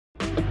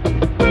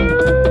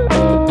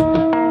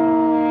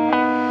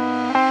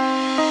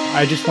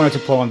I just wanted to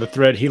pull on the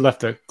thread. He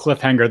left a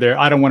cliffhanger there.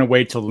 I don't want to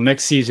wait till the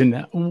next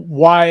season.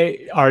 Why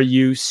are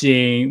you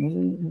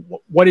seeing,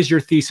 what is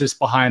your thesis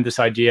behind this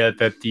idea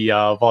that the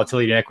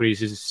volatility in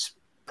equities is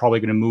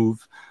probably going to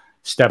move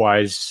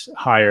stepwise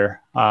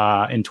higher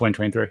in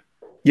 2023?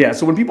 Yeah,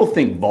 so when people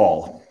think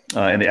vol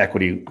in the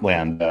equity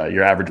land,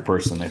 your average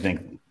person, I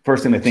think,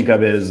 first thing they think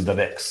of is the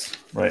VIX,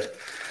 right?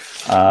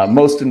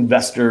 Most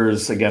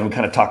investors, again, we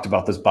kind of talked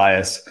about this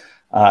bias,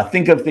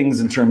 think of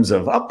things in terms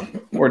of up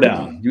or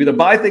down. You either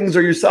buy things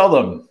or you sell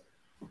them.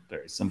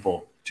 Very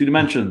simple. 2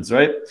 dimensions,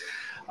 right?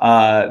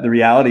 The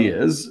reality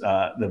is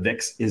the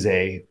VIX is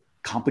a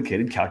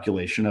complicated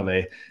calculation of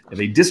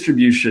a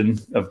distribution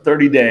of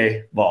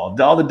 30-day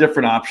vol, all the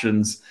different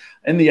options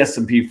in the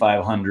S&P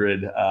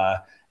 500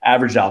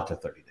 averaged out to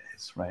 30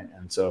 days, right?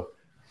 And so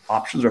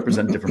options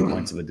represent different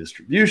points of the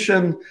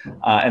distribution,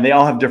 and they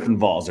all have different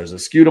vols. There's a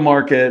skew to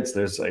markets.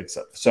 There's like,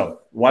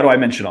 so why do I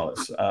mention all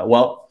this?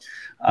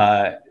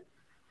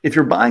 If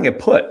you're buying a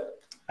put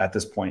at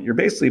this point, you're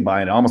basically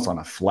buying it almost on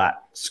a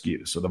flat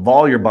skew. So the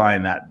vol you're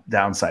buying, that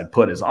downside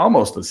put, is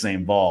almost the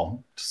same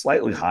vol,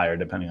 slightly higher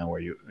depending on where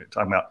you're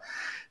talking about,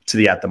 to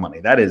the at the money.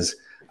 That is,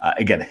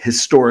 again,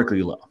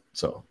 historically low.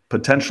 So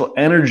potential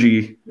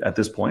energy at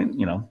this point,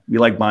 we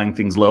like buying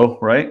things low,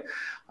 right?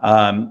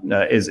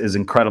 Is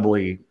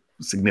incredibly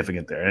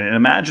significant there. And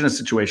imagine a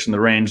situation, the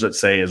range, let's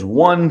say, is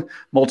 1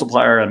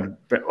 multiplier, and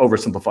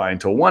oversimplifying,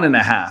 to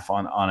 1.5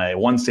 on a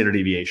 1 standard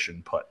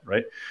deviation put,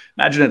 right?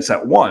 Imagine it's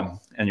at 1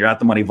 and your at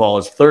the money vol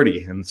is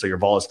 30. And so your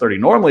vol is 30.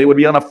 Normally it would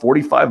be on a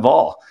 45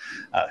 vol.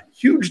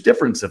 Huge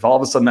difference if all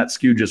of a sudden that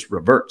skew just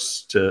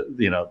reverts to,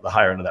 the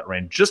higher end of that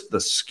range, just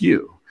the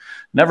skew.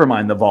 Never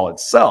mind the vol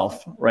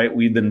itself, right?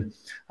 We've been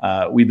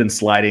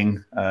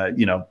sliding,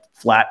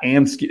 flat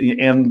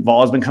and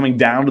vol has been coming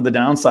down to the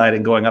downside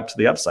and going up to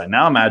the upside.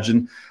 Now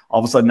imagine all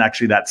of a sudden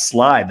actually that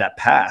slide, that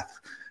path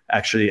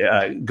actually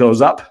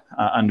goes up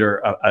under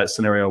a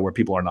scenario where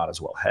people are not as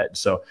well hedged.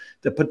 So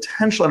the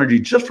potential energy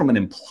just from an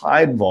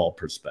implied vol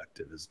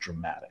perspective is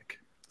dramatic.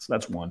 So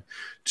that's 1.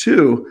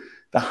 2,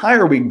 the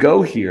higher we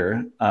go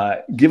here,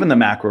 given the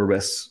macro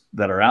risks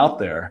that are out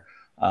there,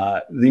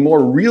 the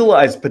more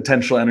realized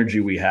potential energy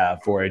we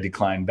have for a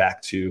decline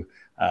back to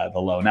the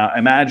low. Now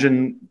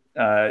imagine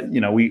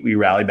we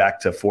rally back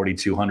to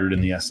 4,200 in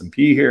the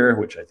S&P here,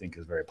 which I think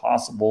is very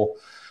possible,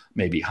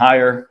 maybe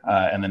higher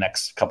in the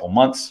next couple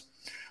months.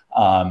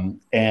 And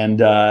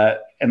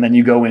then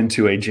you go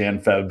into a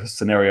Jan-Feb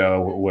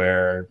scenario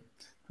where,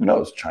 who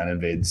knows, China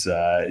invades,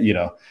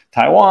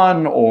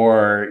 Taiwan,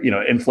 or,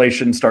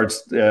 inflation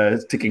starts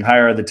ticking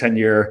higher. The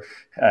 10-year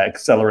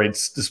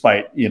accelerates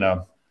despite,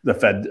 the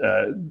Fed,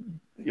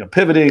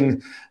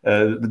 pivoting.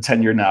 The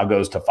 10-year now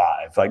goes to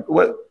 5. Like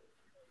what?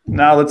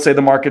 Now let's say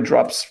the market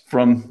drops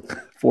from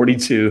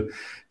 42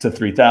 to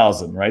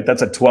 3,000, right?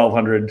 That's a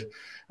 1,200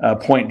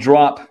 point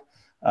drop,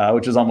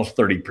 which is almost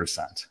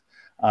 30%.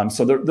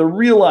 So the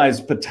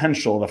realized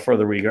potential, the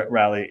further we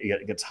rally,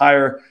 it gets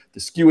higher. The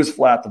skew is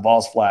flat, the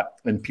vol's flat,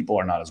 and people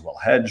are not as well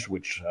hedged,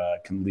 which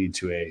can lead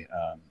to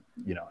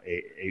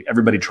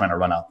everybody trying to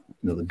run out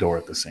the door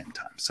at the same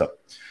time. So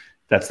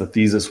that's the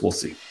thesis. We'll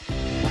see.